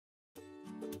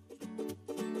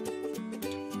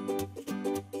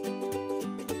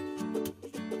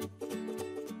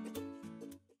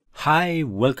Hi,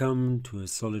 welcome to a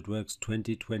SolidWorks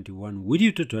 2021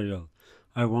 video tutorial.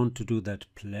 I want to do that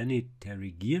planetary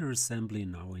gear assembly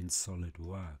now in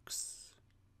SolidWorks.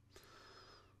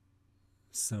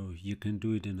 So you can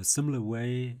do it in a similar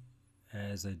way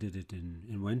as I did it in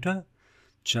Inventor.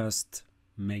 Just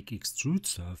make extrude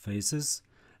surfaces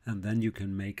and then you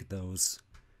can make those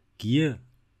gear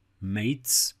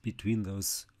mates between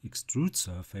those extrude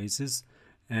surfaces,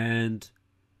 and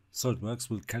SolidWorks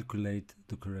will calculate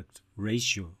the correct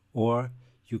ratio, or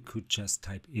you could just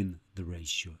type in the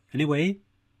ratio. Anyway,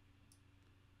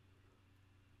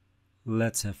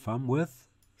 let's have fun with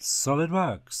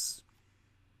SolidWorks.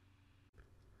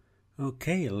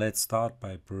 Okay, let's start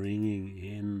by bringing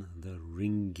in the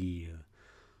ring gear.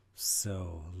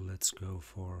 So let's go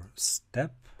for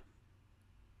step,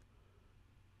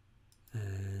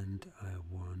 and I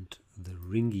want the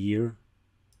ring gear.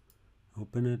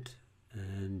 Open it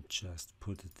and just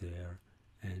put it there,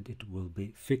 and it will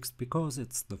be fixed because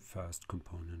it's the first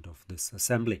component of this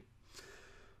assembly.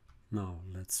 Now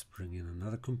let's bring in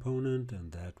another component,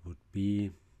 and that would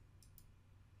be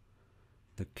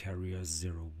the carrier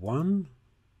 01,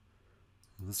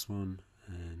 this one,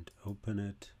 and open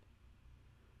it,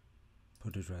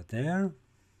 put it right there.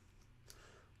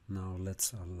 Now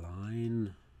let's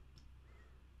align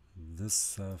this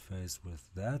surface with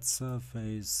that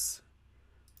surface,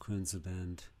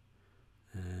 coincident,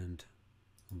 and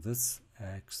this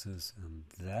axis and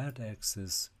that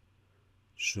axis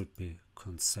should be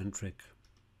concentric.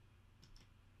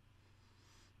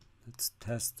 Let's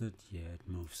test it. Yeah, it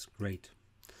moves great.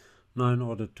 Now in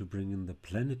order to bring in the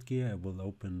planet gear, I will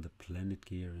open the planet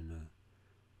gear in a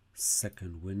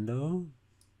second window.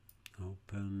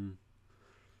 Open.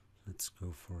 Let's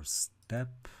go for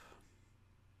step.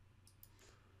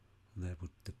 That would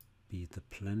be the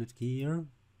planet gear.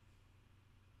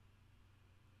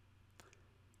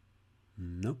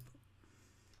 Nope.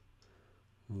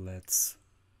 Let's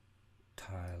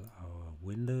tile our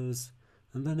windows,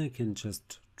 and then I can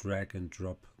just drag and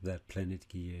drop that planet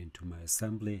gear into my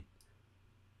assembly.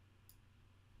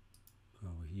 Go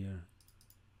over here,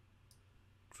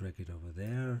 drag it over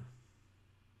there.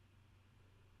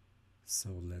 So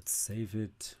let's save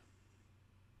it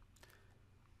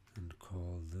and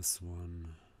call this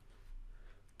one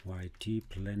YT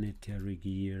Planetary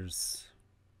Gears.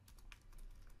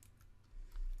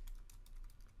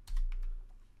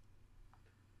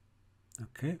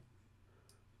 Okay,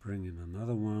 bring in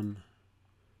another one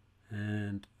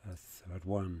and a third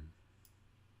one.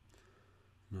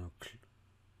 Now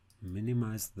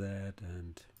minimize that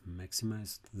and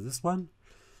maximize this one.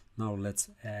 Now let's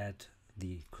add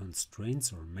the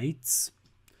constraints or mates.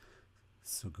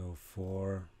 So go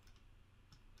for,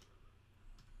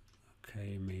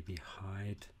 okay, maybe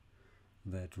hide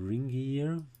that ring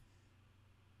gear.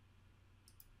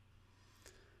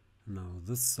 Now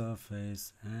this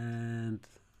surface and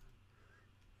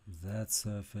that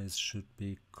surface should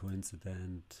be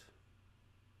coincident.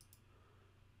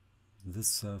 This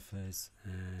surface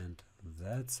and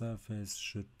that surface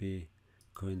should be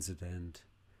coincident.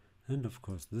 And of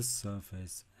course this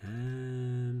surface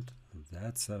and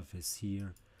that surface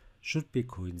here should be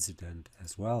coincident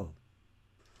as well.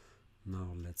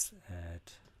 Now let's add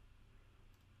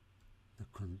the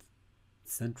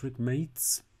concentric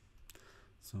mates.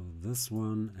 So this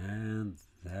one and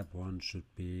that one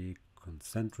should be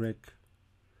concentric.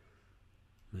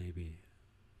 Maybe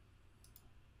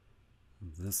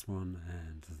this one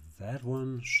and that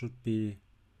one should be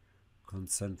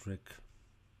concentric.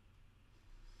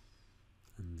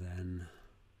 And then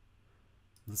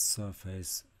this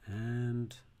surface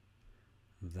and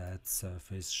that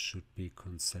surface should be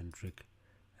concentric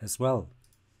as well.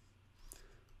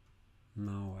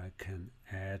 Now I can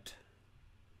add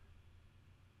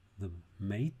the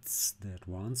mates, the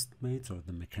advanced mates or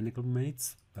the mechanical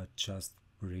mates, but just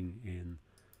bring in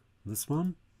this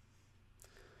one.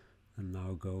 And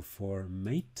now go for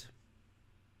mate,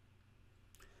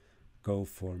 go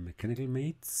for mechanical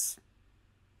mates,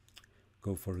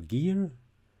 go for gear,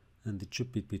 and it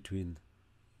should be between,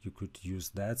 you could use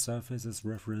that surface as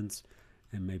reference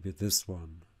and maybe this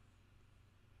one.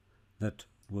 That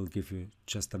will give you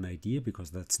just an idea, because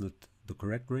that's not the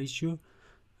correct ratio.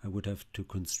 I would have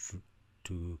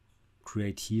to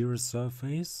create here a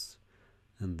surface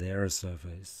and there a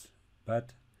surface,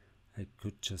 but I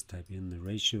could just type in the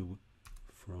ratio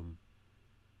from,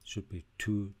 should be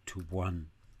 2 to 1.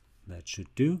 That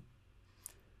should do.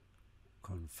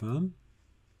 Confirm.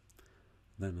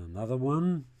 Then another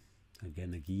one,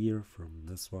 again a gear from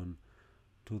this one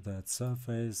to that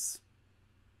surface,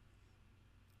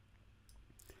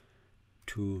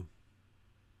 2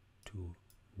 to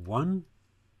 1,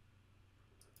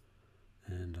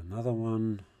 and another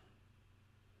one,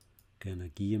 again a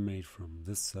gear made from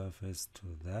this surface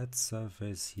to that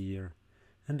surface here,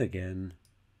 and again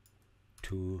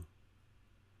 2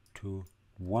 to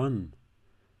 1,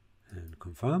 and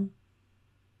confirm.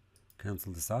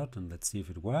 Cancel this out and let's see if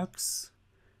it works.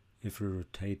 If we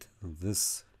rotate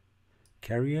this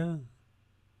carrier,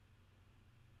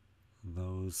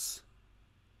 those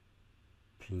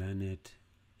planet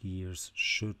gears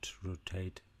should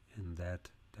rotate in that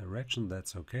direction.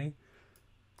 That's okay.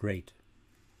 Great.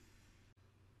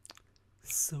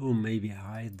 So maybe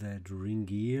hide that ring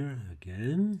gear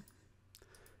again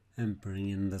and bring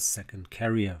in the second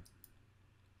carrier.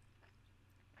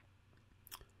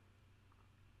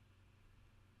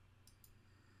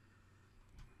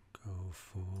 Go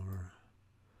for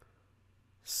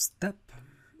step,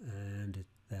 and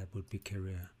that would be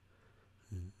carrier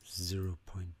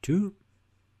 0.2,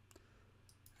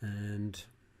 and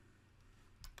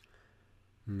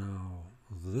now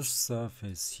this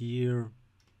surface here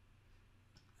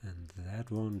and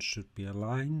that one should be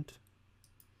aligned,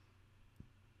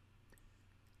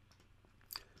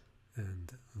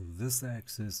 and this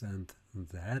axis and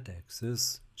that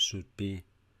axis should be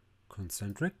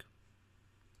concentric.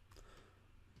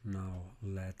 Now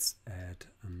let's add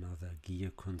another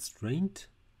gear constraint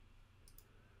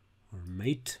or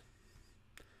mate.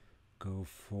 Go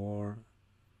for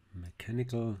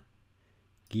mechanical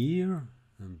gear,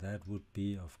 and that would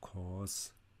be of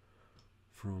course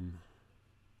from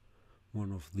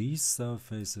one of these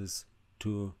surfaces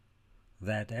to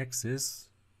that axis.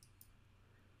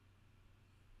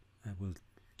 I will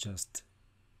just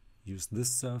use this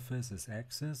surface as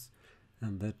axis,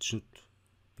 and that should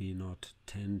be not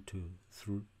 10 to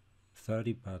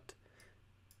 30 but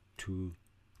 2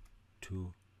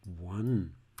 to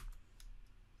 1,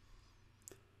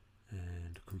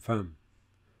 and confirm.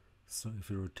 So if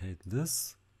you rotate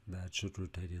this, that should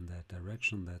rotate in that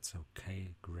direction. That's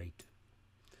okay. Great.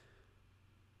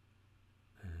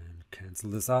 And cancel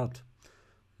this out.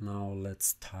 Now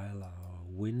let's tile our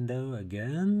window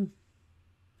again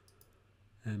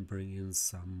and bring in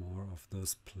some more of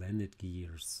those planet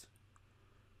gears.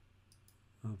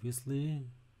 Obviously,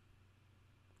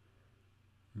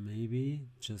 maybe,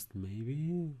 just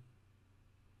maybe,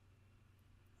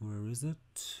 where is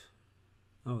it?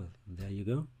 Oh, there you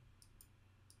go.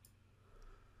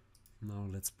 Now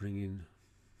let's bring in,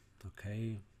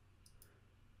 okay,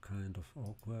 kind of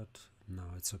awkward,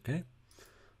 now it's okay.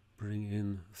 Bring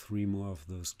in 3 more of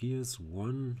those gears,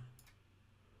 1,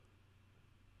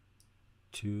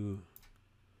 2,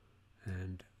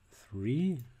 and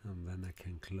 3, and then I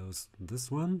can close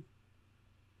this one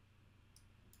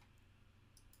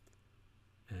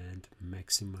and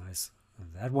maximize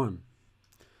that one.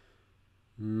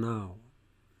 Now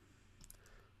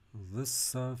this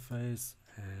surface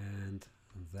and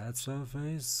that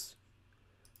surface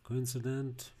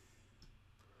coincident,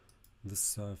 this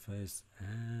surface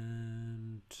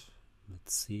and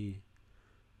let's see,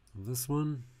 this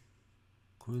one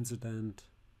coincident,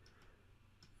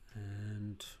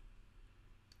 and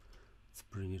let's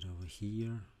bring it over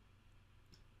here,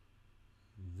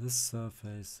 this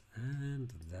surface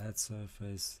and that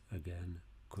surface again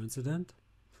coincident.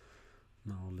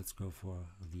 Now let's go for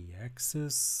the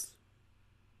axis,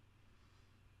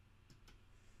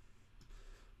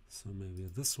 so maybe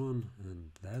this one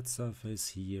and that surface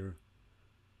here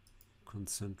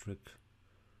concentric,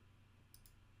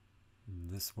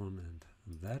 this one and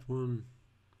that one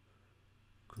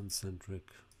concentric,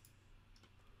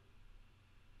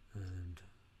 and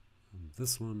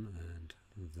this one and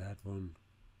that one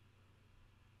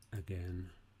again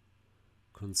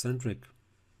concentric.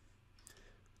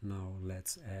 Now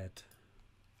let's add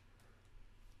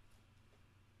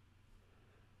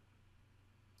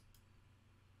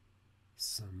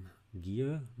some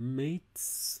gear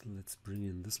mates. Let's bring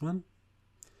in this one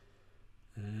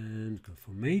and go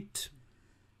for mate,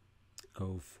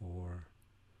 go for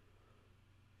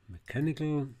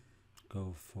mechanical,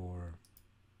 go for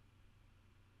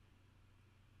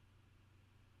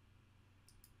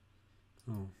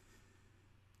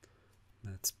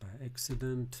that's by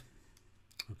accident.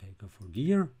 Okay, go for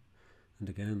gear, and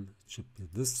again it should be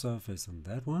this surface and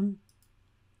that one,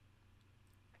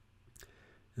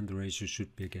 and the ratio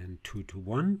should be again 2 to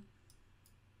 1.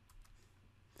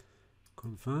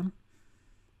 Confirm.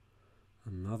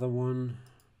 Another one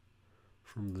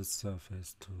from this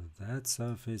surface to that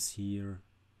surface here,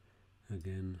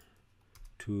 again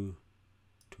 2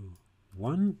 to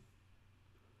 1,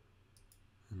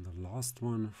 and the last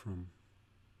one from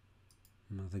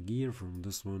another gear from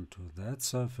this one to that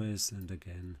surface, and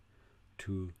again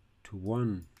 2 to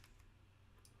 1.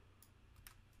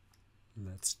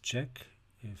 Let's check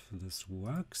if this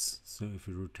works. So if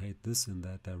we rotate this in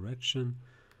that direction,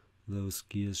 those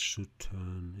gears should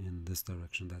turn in this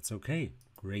direction. That's okay.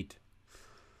 Great.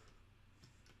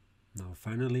 Now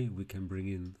finally we can bring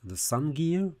in the sun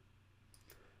gear.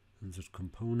 Insert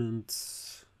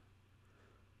components.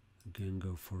 Again,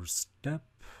 go for step.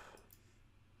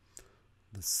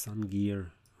 The sun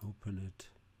gear, open it,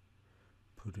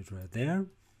 put it right there.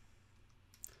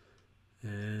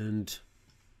 And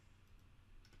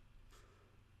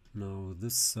now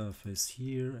this surface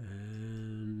here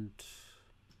and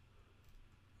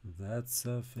that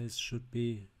surface should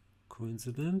be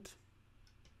coincident.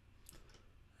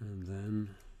 And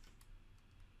then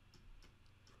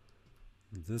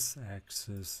this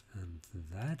axis and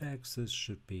that axis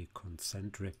should be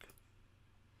concentric.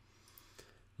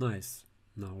 Nice.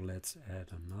 Now let's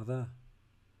add another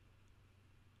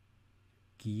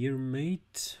gear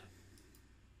mate,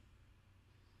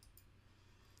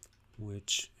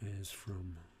 which is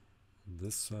from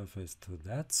this surface to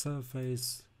that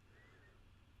surface.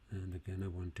 And again, I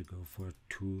want to go for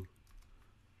 2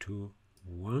 to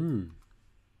 1.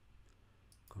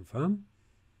 Confirm.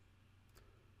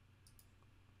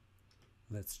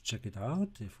 Let's check it out.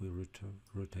 If we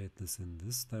rotate this in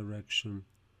this direction,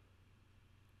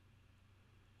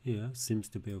 yeah, seems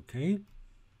to be okay.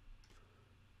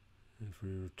 If we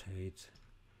rotate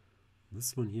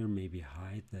this one here, maybe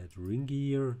hide that ring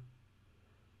gear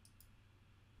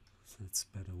so it's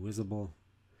better visible.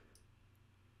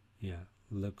 Yeah,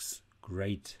 looks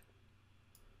great.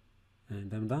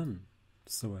 And I'm done.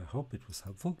 So I hope it was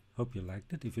helpful. Hope you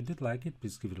liked it. If you did like it,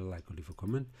 please give it a like or leave a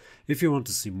comment. If you want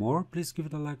to see more, please give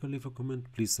it a like or leave a comment.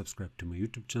 Please subscribe to my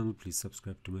YouTube channel. Please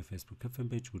subscribe to my Facebook fan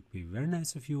page. Would be very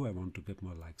nice of you. I want to get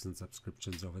more likes and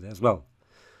subscriptions over there as well.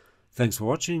 Thanks for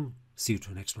watching. See you to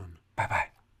the next one. Bye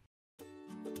bye.